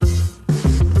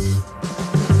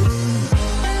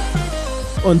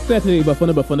On Saturday,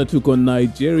 Bafana Bafana took on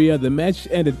Nigeria. The match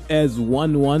ended as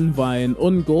 1-1 via an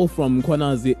own goal from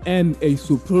Kwanazi and a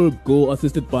superb goal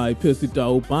assisted by Percy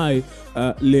Tau by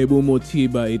Lebo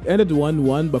Motiba. It ended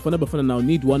 1-1. Bafana now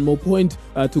need one more point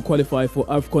to qualify for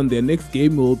AFCON. Their next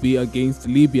game will be against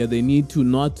Libya. They need to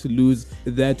not lose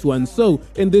that one. So,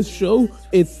 in this show,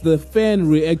 it's the fan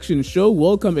reaction show.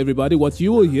 Welcome, everybody. What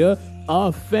you will hear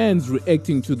are fans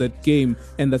reacting to that game,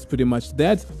 and that's pretty much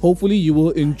that. Hopefully you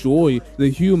will enjoy the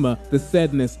humor, the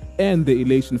sadness, and the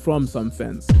elation from some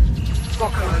fans.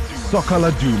 Soccer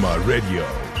Laduma Radio.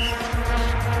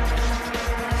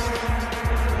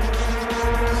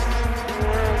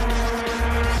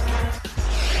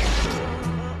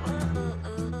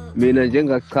 Mina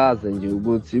njengachaza nje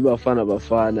ukuthi iBafana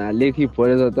Bafana alikho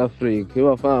ibhola eSouth Africa.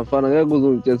 iBafana Bafana ngeke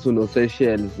uzungithethe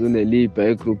unoSeychelles uneLibya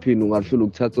egroupini ungahlula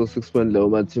ukuthatha u6 point leyo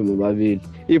mathimu amabili.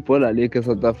 Ibhola alikho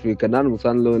eSouth Africa nani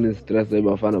ngisanilona istress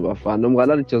eBafana Bafana.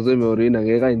 Umngalali Jose Mourinho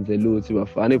ngeke ayenze lutho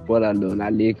iBafana ibhola lona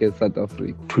alikho eSouth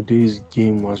Africa. Today's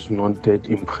game was not that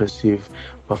impressive.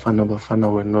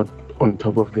 Bafana were not on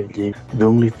top of the game. The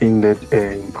only thing that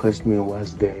impressed me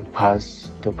was the pass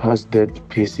that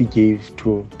Percy gave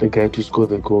to the guy to score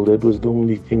the goal. That was the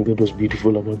only thing that was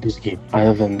beautiful about this game.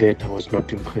 Other than that, I was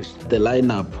not impressed. The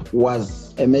lineup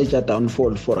was a major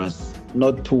downfall for us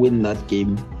not to win that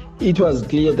game. It was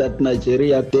clear that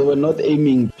Nigeria, they were not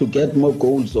aiming to get more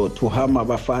goals or to harm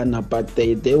Bafana, but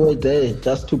they were there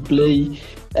just to play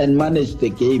and manage the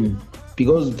game,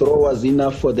 because draw was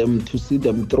enough for them to see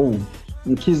them through.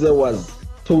 Mkhize was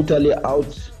totally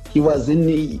out. He was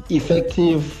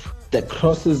ineffective. The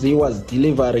crosses he was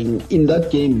delivering in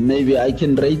that game, maybe I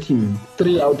can rate him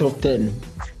 3 out of 10.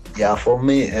 Yeah, for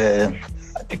me,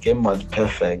 the game was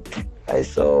perfect. I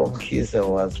saw Mkhize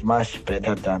was much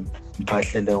better than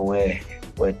Mphahlele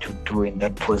were to do in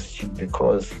that position,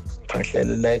 because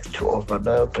Mphahlele likes to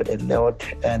overlap a lot,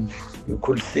 and you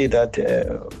could see that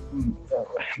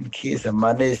Mkhize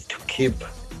managed to keep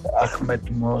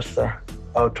Ahmed Musa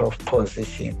out of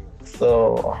position.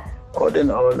 So all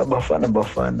in all,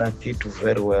 Bafana did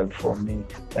very well for me,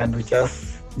 and we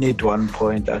just need 1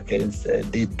 point against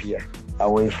Libya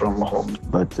away from home.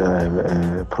 But I have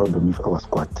a problem with our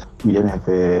squad. We don't have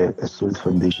a solid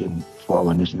foundation for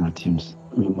our national teams.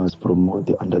 We must promote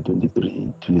the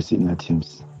under-23 to the senior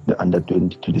teams, the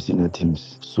under-20 to the senior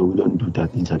teams. So we don't do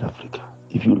that in South Africa.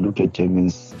 If you look at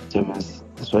Germans,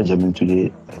 that's why Germans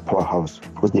today are a powerhouse,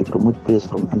 because they promote players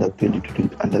from under-20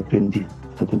 to under-20,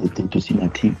 under-23 to senior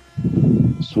team.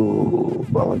 So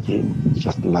our game is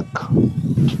just luck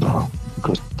to draw,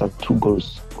 because that 2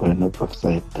 goals were not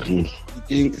offside really. I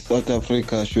think South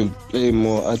Africa should play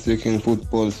more attacking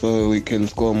football so we can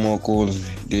score more goals.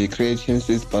 They create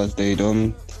chances but they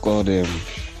don't score them.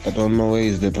 I don't know where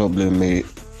is the problem.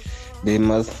 They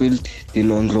must field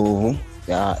Dino Ndlovu,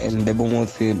 and Lebo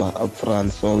Motiba up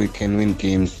front so we can win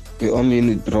games. We only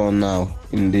need draw now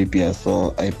in Libya,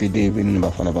 so I believe in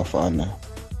Bafana.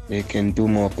 They can do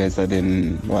more better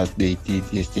than what they did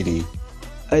yesterday.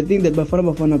 I think that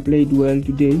Bafana played well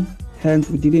today. Hence,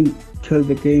 we didn't kill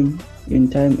the game in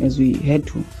time as we had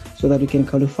to, so that we can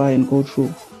qualify and go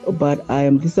through. But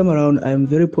this time around, I am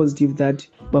very positive that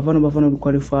Bafana will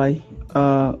qualify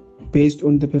based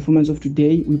on the performance of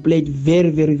today. We played very,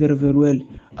 very, very, very well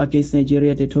against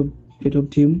Nigeria, the top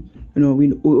team. You know,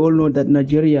 we all know that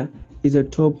Nigeria is a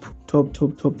top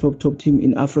team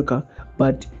in Africa.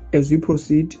 But as we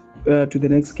proceed to the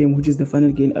next game, which is the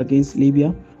final game against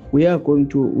Libya, we are going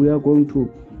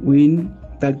to win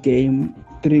that game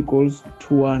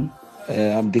 3-1.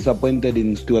 I'm disappointed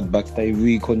in Stuart Baxter. If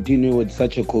we continue with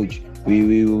such a coach,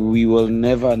 we will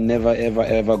never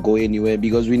ever go anywhere,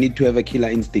 because we need to have a killer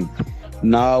instinct.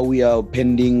 Now we are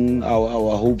pending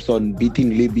our hopes on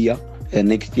beating Libya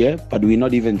next year, but we're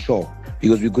not even sure,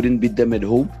 because we couldn't beat them at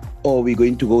home, or we're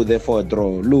going to go there for a draw.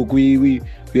 Look, we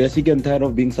are sick and tired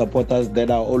of being supporters that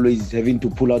are always having to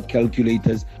pull out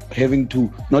calculators, having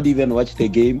to not even watch the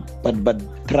game,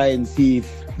 but try and see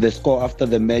if the score after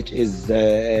the match is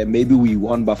maybe we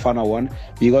won, Bafana won,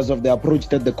 because of the approach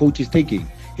that the coach is taking.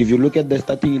 If you look at the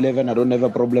starting 11, I don't have a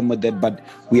problem with that, but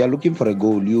we are looking for a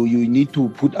goal. You need to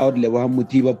put out Lebo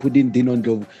Motiba, put in Dino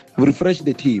Ndlovu, refresh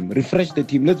the team.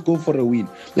 Let's go for a win.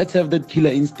 Let's have that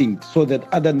killer instinct so that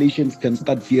other nations can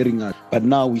start fearing us. But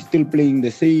now we're still playing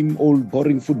the same old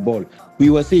boring football. We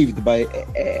were saved by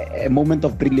a moment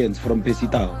of brilliance from Percy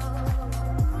Tau.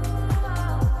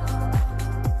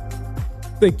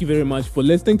 Thank you very much for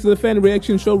listening to the Fan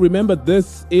Reaction Show. Remember,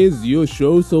 this is your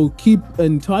show, so keep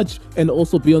in touch and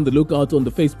also be on the lookout on the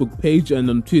Facebook page and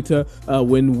on Twitter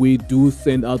when we do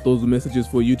send out those messages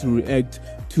for you to react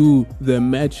to the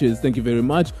matches. Thank you very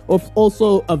much.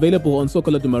 Also available on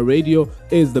Soccer Laduma Radio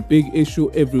is The Big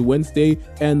Issue every Wednesday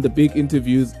and the big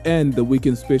interviews and the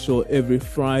weekend special every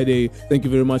Friday. Thank you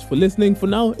very much for listening. For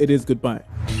now, it is goodbye.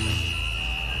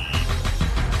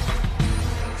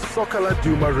 Soccer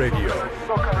Laduma Radio.